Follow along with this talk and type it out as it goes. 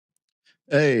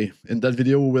Hey, in that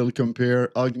video, we will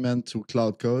compare Augment to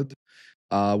Cloud Code.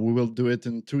 We will do it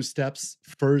in two steps.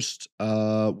 First,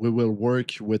 we will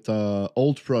work with an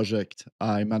old project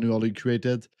I manually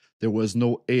created. There was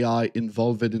no AI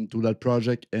involved into that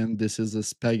project, and this is a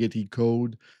spaghetti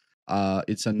code.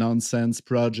 It's a nonsense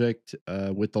project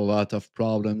with a lot of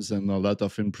problems and a lot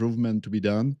of improvement to be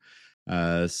done.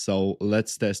 So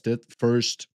let's test it.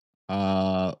 First,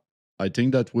 I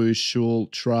think that we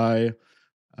should try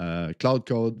Cloud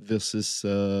Code versus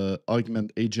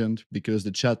Augment Agent because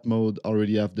the chat mode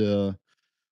already have the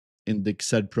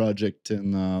indexed project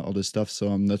and all the stuff. So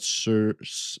I'm not sure.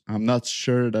 I'm not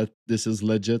sure that this is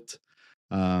legit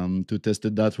to test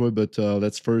it that way. But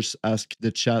let's first ask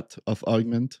the chat of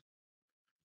Augment.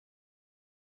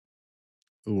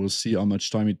 We'll see how much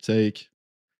time it take.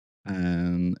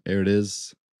 And here it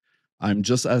is. I'm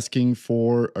just asking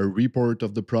for a report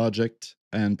of the project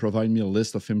and provide me a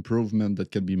list of improvement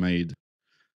that can be made.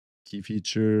 Key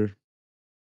feature.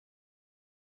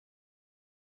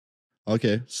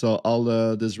 Okay, so all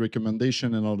this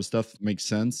recommendation and all the stuff makes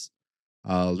sense.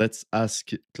 Let's ask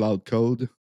Cloud Code,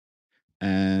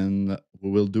 and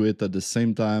we will do it at the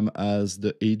same time as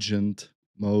the agent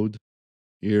mode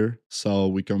here. So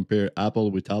we compare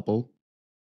Apple with Apple.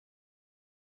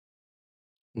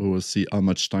 We will see how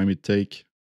much time it take.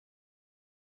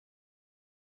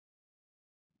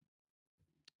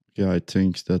 Yeah, I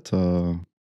think that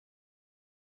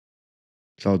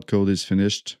Cloud Code is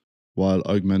finished while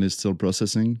Augment is still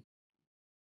processing.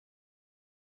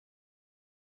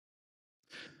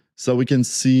 So we can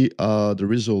see the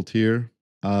result here.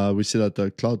 We see that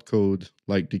the Cloud Code,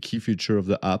 like the key feature of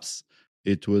the apps,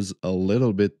 it was a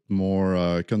little bit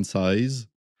more concise,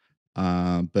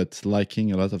 but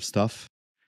lacking a lot of stuff.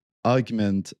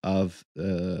 Augment have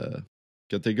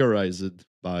categorized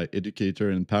by educator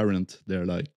and parent. They're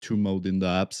like two mode in the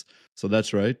apps. So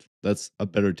that's right. That's a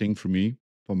better thing for me.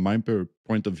 From my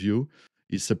point of view,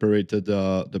 he separated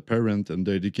the parent and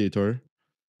the educator,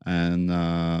 and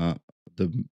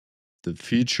the the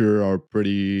feature are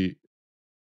pretty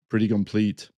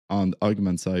complete on the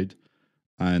Augment side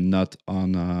and not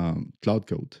on Cloud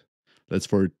Code. That's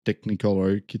for technical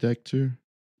architecture.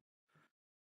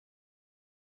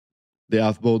 They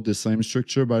have both the same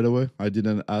structure, by the way. I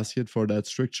didn't ask it for that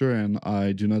structure, and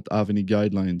I do not have any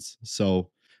guidelines. So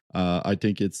I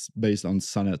think it's based on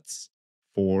Sonnets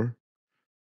 4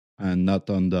 and not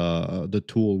on the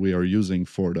tool we are using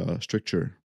for the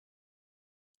structure.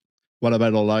 What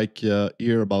about I like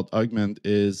here about Augment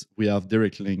is we have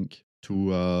direct link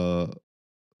to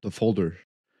the folder.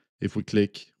 If we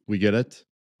click, we get it.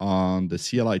 On the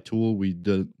CLI tool, we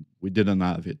didn't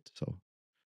have it.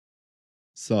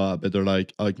 So I better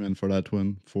like Augment for that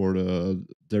one for the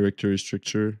directory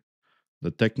structure.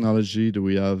 The technology do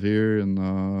we have here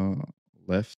in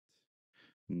left?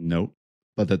 No,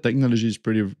 but the technology is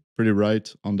pretty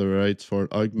right on the right for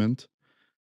Augment.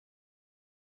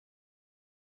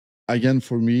 Again,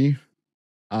 for me,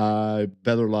 I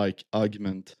better like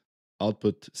Augment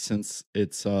output since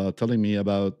it's telling me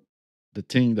about the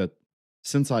thing that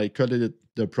since I coded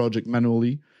the project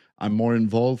manually, I'm more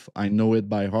involved. I know it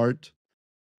by heart,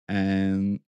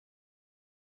 and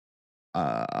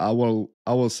I will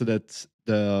say that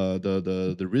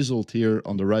the result here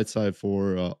on the right side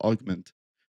for Augment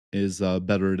is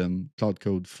better than Cloud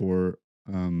Code for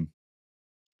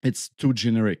it's too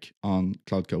generic on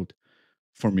Cloud Code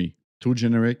for me. Too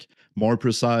generic, more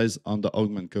precise on the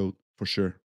Augment code for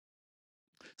sure.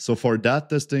 So for that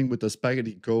testing with a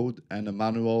spaghetti code and a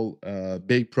manual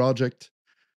big project,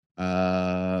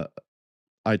 uh,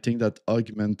 I think that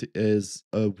Augment is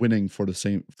winning for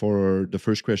the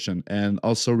first question. And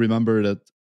also remember that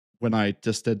when I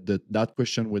tested that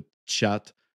question with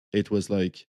chat, it was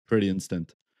like pretty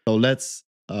instant. So let's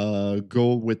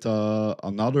go with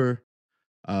another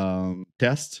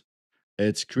test.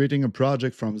 It's creating a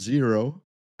project from zero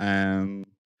and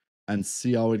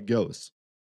see how it goes.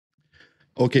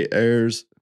 Okay, here's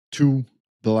two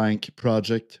blank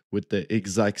project with the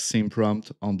exact same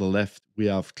prompt. On the left, we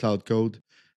have Cloud Code,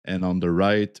 and on the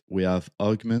right, we have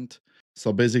Augment.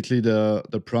 So basically,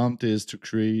 the prompt is to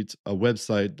create a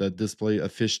website that display a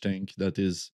fish tank that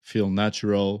is feel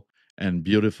natural and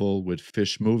beautiful with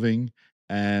fish moving,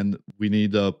 and we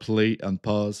need a play and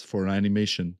pause for an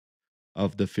animation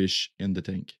of the fish in the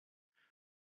tank.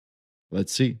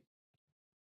 Let's see.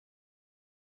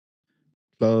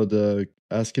 Cloud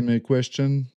asking me a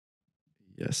question.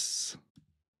 Yes.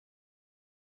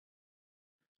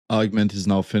 Augment is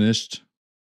now finished.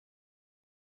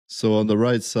 So on the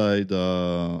right side,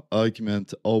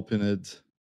 Augment opened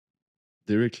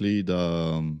directly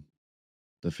the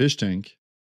fish tank.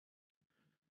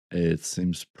 It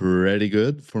seems pretty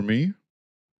good for me.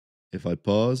 If I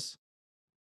pause,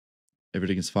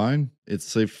 everything is fine.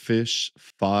 It's a fish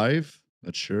 5,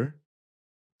 not sure.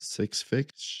 6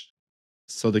 fish.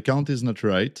 So the count is not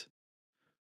right,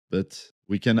 but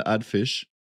we can add fish.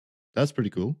 That's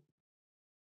pretty cool.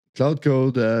 Cloud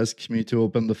Code asks me to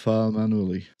open the file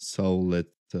manually. So let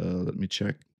me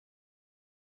check.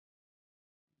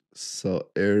 So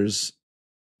here's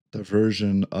the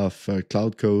version of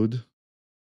Cloud Code.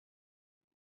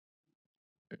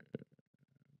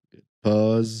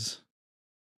 Pause.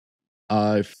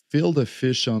 I feel the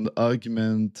fish on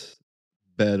Augment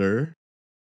better.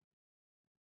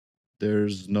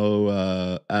 There's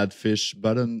no add fish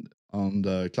button on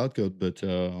the Cloud Code, but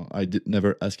I did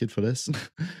never ask it for this.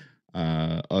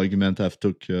 Augment have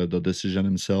took the decision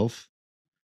himself.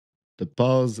 The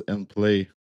pause and play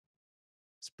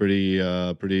is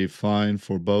pretty fine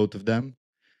for both of them.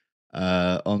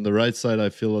 On the right side, I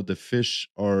feel that the fish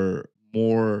are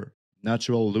more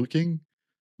natural looking,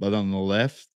 but on the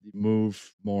left, they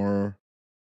move more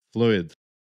fluid,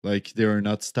 like they're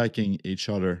not stacking each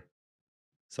other.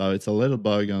 So it's a little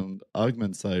bug on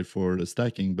Augment side for the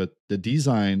stacking, but the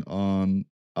design on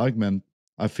Augment,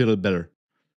 I feel it better.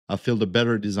 I feel the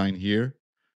better design here.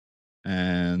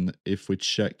 And if we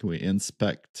check, we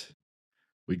inspect,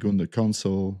 we go in the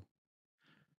console,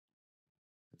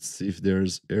 let's see if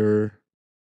there's error.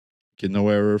 Okay, no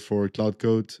error for Cloud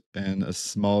Code and a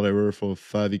small error for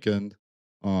favicon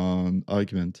on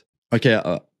Augment. Okay,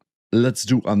 let's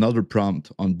do another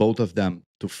prompt on both of them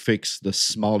to fix the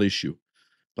small issue.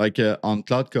 Like on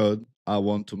Cloud Code, I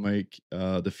want to make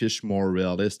the fish more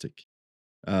realistic.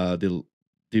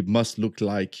 They must look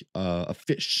like a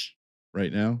fish.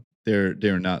 Right now,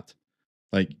 they're not.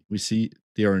 Like we see,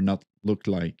 they are not look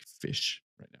like fish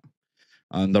right now.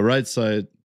 On the right side,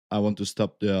 I want to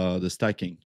stop the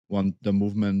stacking. Want the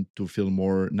movement to feel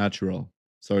more natural.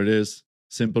 So it is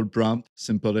simple prompt,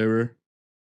 simple error.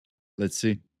 Let's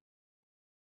see.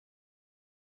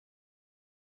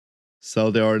 So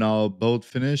they are now both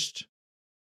finished.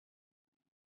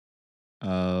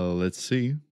 Let's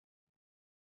see.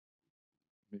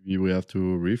 Maybe we have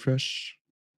to refresh.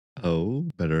 Oh,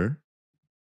 better.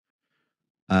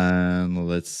 And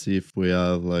let's see if we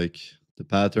have like the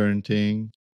pattern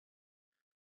thing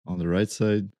on the right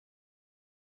side.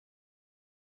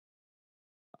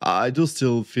 I do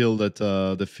still feel that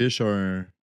the fish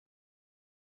are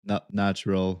not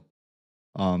natural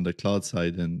on the cloud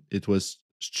side, and it was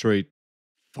straight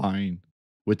fine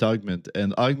with Augment.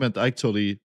 And Augment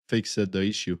actually fixed the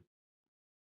issue.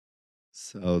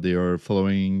 So they are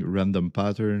following random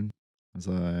pattern, as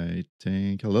I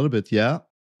think a little bit. Yeah,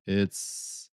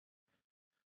 it's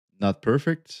not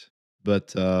perfect,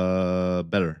 but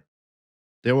better.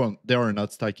 They are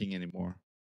not stacking anymore.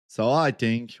 So I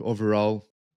think overall,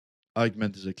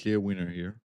 Augment is a clear winner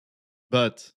here.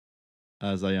 But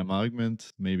as I am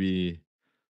Augment, maybe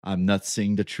I'm not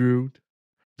seeing the truth.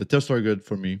 The tests are good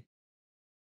for me.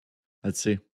 Let's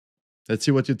see. Let's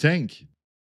see what you think.